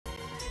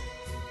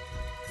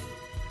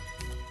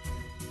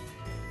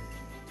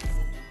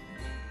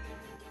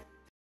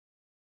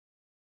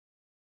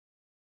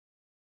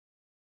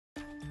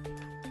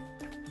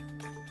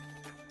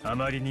あ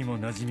まりにも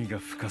馴染みが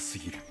深す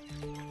ぎる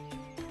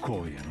荒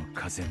野の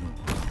風の音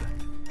だ。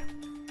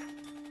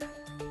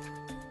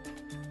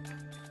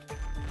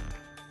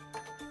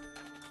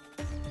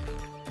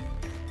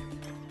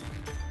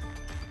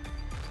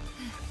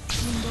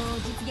運動を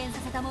実現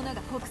させた者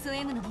が北総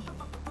M のに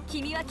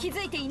君は気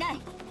づいていない。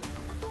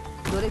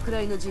どれく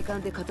らいの時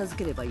間で片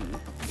付ければいい？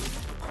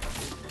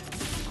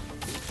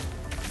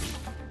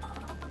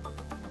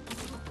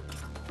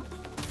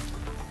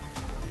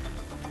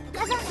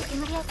火山の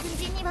煙や粉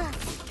塵には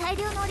大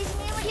量のオリジ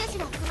ニウム粒子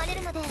が含まれ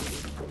るので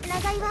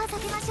長居は避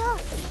けましょう。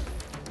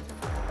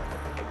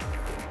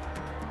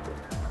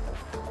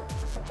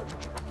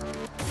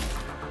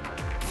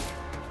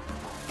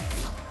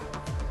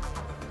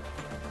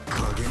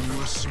加減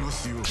はしま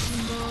すよ。運動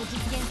を実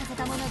現させ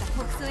た者が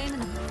北総 M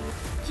のに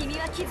君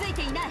は気づい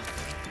ていない。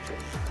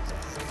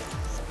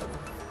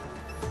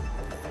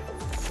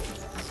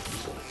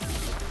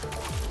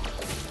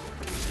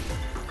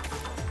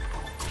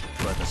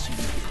私にウ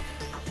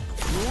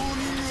ォー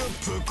ミングアッ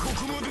プはこ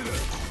こまでだ。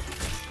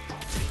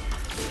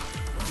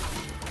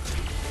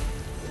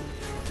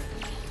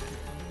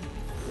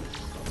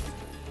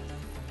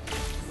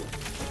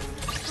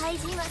怪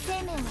人は生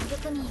命を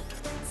育みい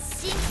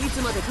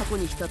つまで過去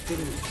に浸ってる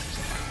の？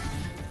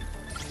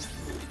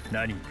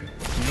何か日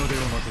の出を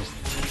待とう。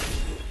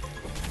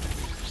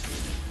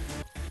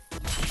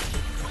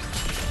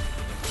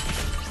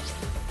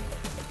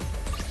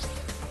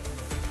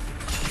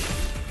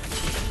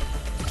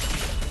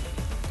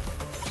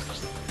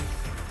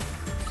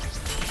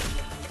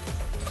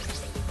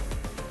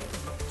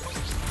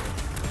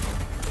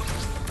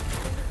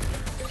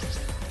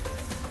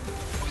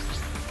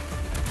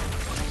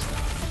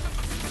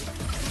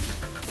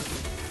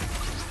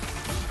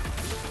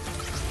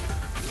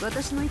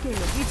私の意見が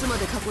いつま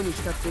で過去に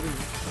浸ってるの？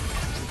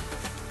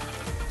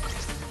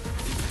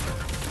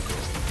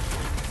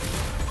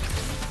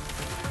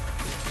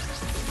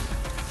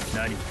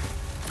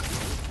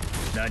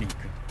何か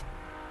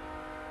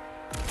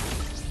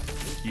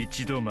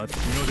一度待つ。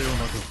日の出を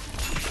待とう。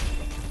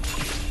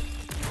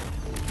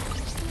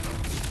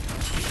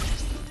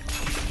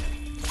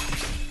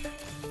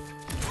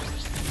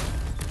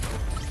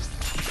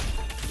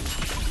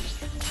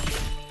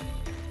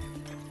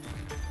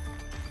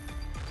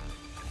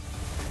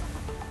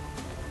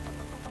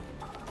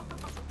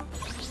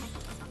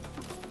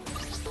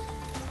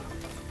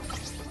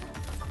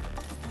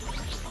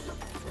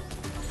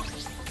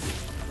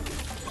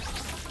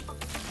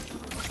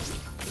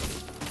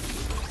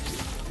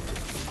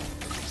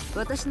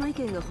私の意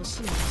見が欲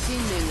しい。信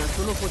念が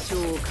その歩調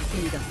をかき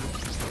乱す。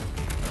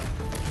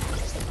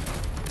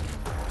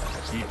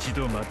一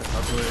度待た。たと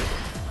え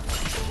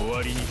終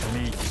わりにた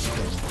め息しか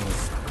残ら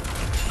ず。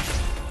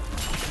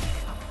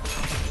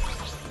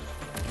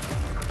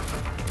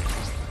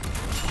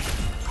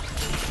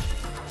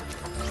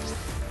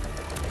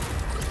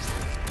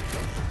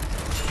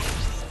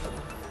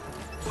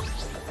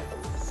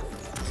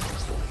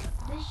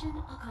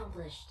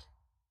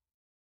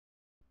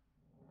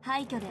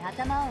廃墟で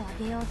頭を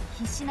上げようと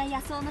必死な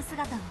野草の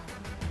姿を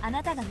あ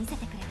なたが見せ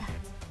てくれ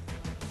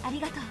た。あり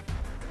がとう。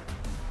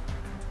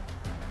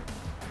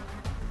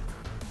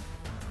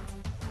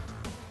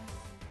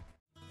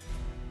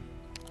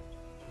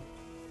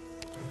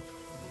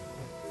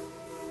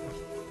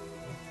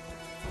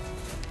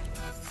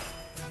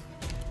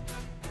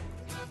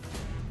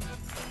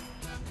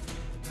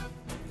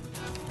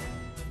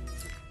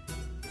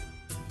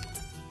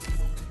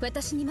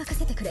私に任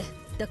せてくれ、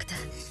ドクター。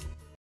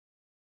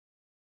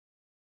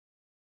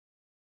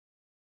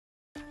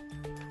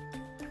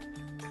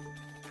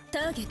タ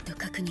ーゲット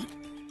確認。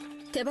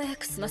手早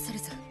く済ませる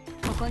ぞ。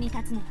ここに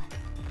立つのは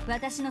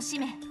私の使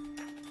命。運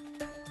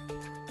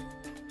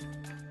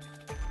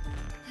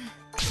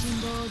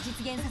動を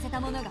実現させた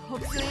者が北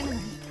総 M の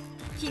に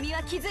君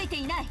は気づいて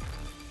いない。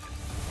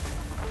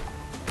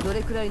ど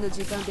れくらいの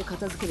時間で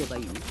片付ければ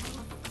いい？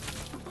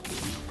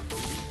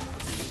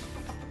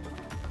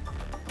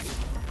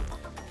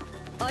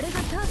あれが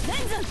ターレ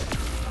ンズ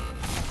ン。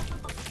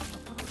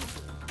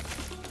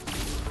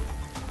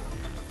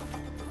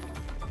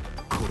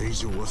これ以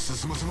上は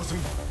進ませません。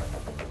え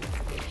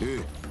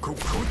え、こっ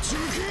ち向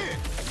け。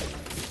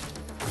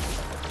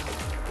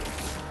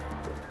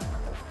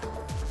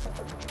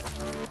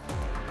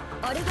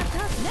あれがタ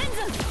ーレン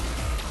ズ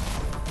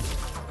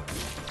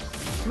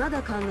ン。ま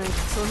だ考えて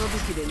その武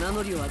器で名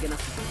乗りを上げな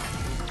さい。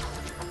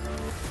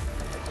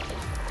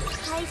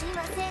怪人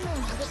は生命を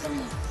育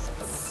み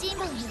神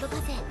馬を動か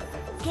せ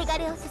汚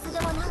れをすすぐ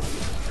者。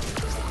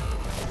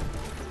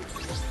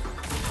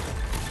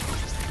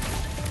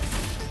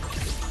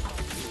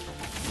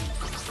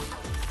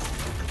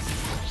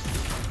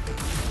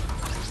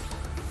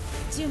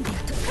準備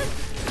はと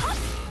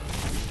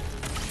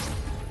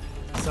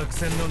作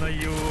戦の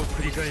内容を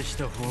繰り返し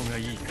た方が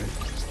いいかい？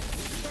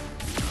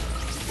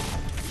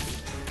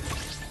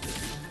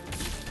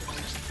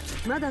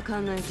まだ考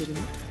えてる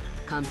の？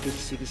完璧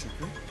主義者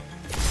と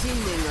信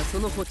念がそ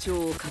の歩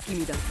調をかき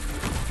乱す。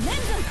レン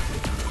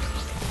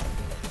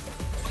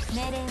ズン。命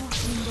令を運動を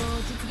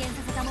実現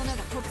させた者が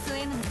トプス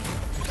M の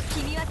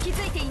君は気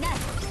づいていない。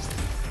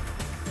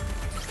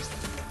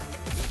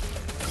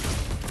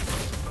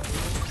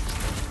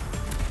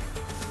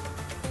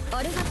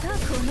あれがタ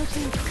ークを乗って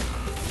いくか。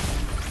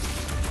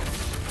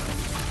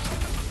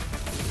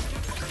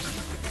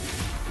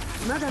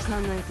まだ考えて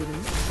るの？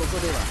ここ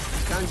では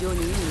感情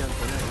に意味なんて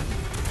ない。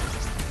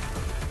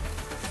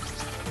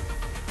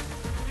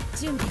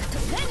準備はと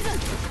レンズ。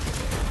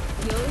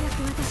ようや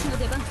く私の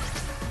出番。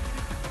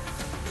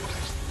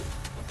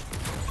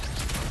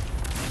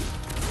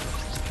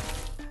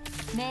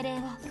命令を。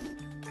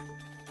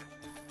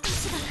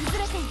石が崩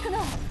れていくの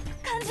を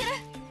感じる。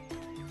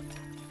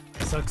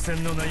作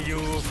戦の内容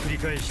を繰り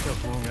返した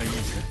方がいいか。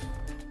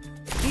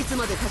いつ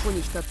まで過去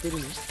に浸ってる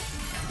の？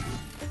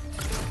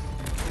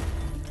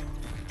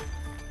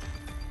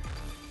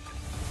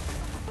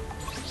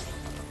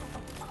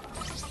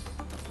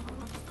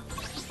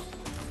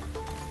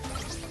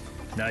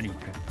何か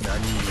何を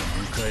迎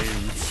え撃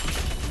つ。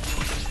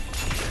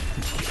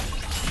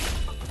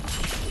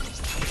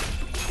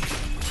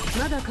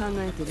まだ考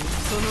えてる？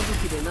その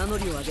武器で名乗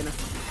りを上げなさ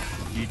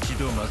い。一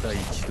度また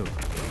一度切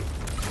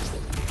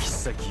っ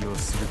先を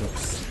鋭く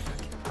するだけ。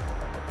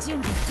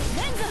準備はと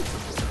レンズ。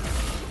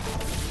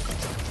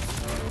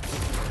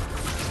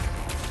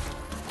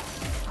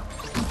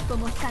一歩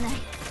も引かない。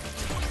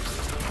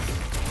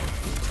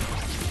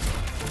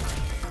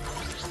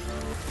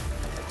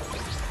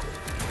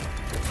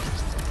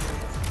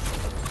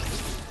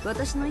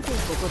私の意見こ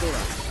こでは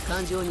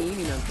感情に意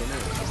味なんてない。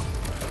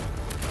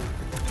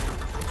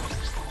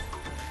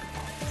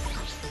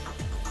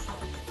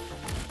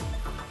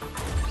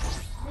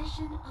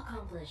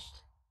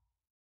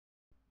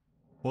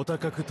お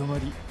高く止ま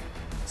り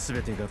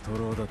全てが徒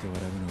労だと笑うの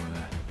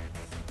は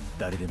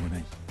誰でもな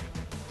い。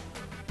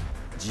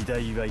時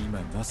代は今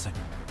まさに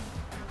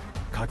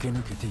駆け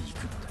抜けてい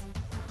くのだ。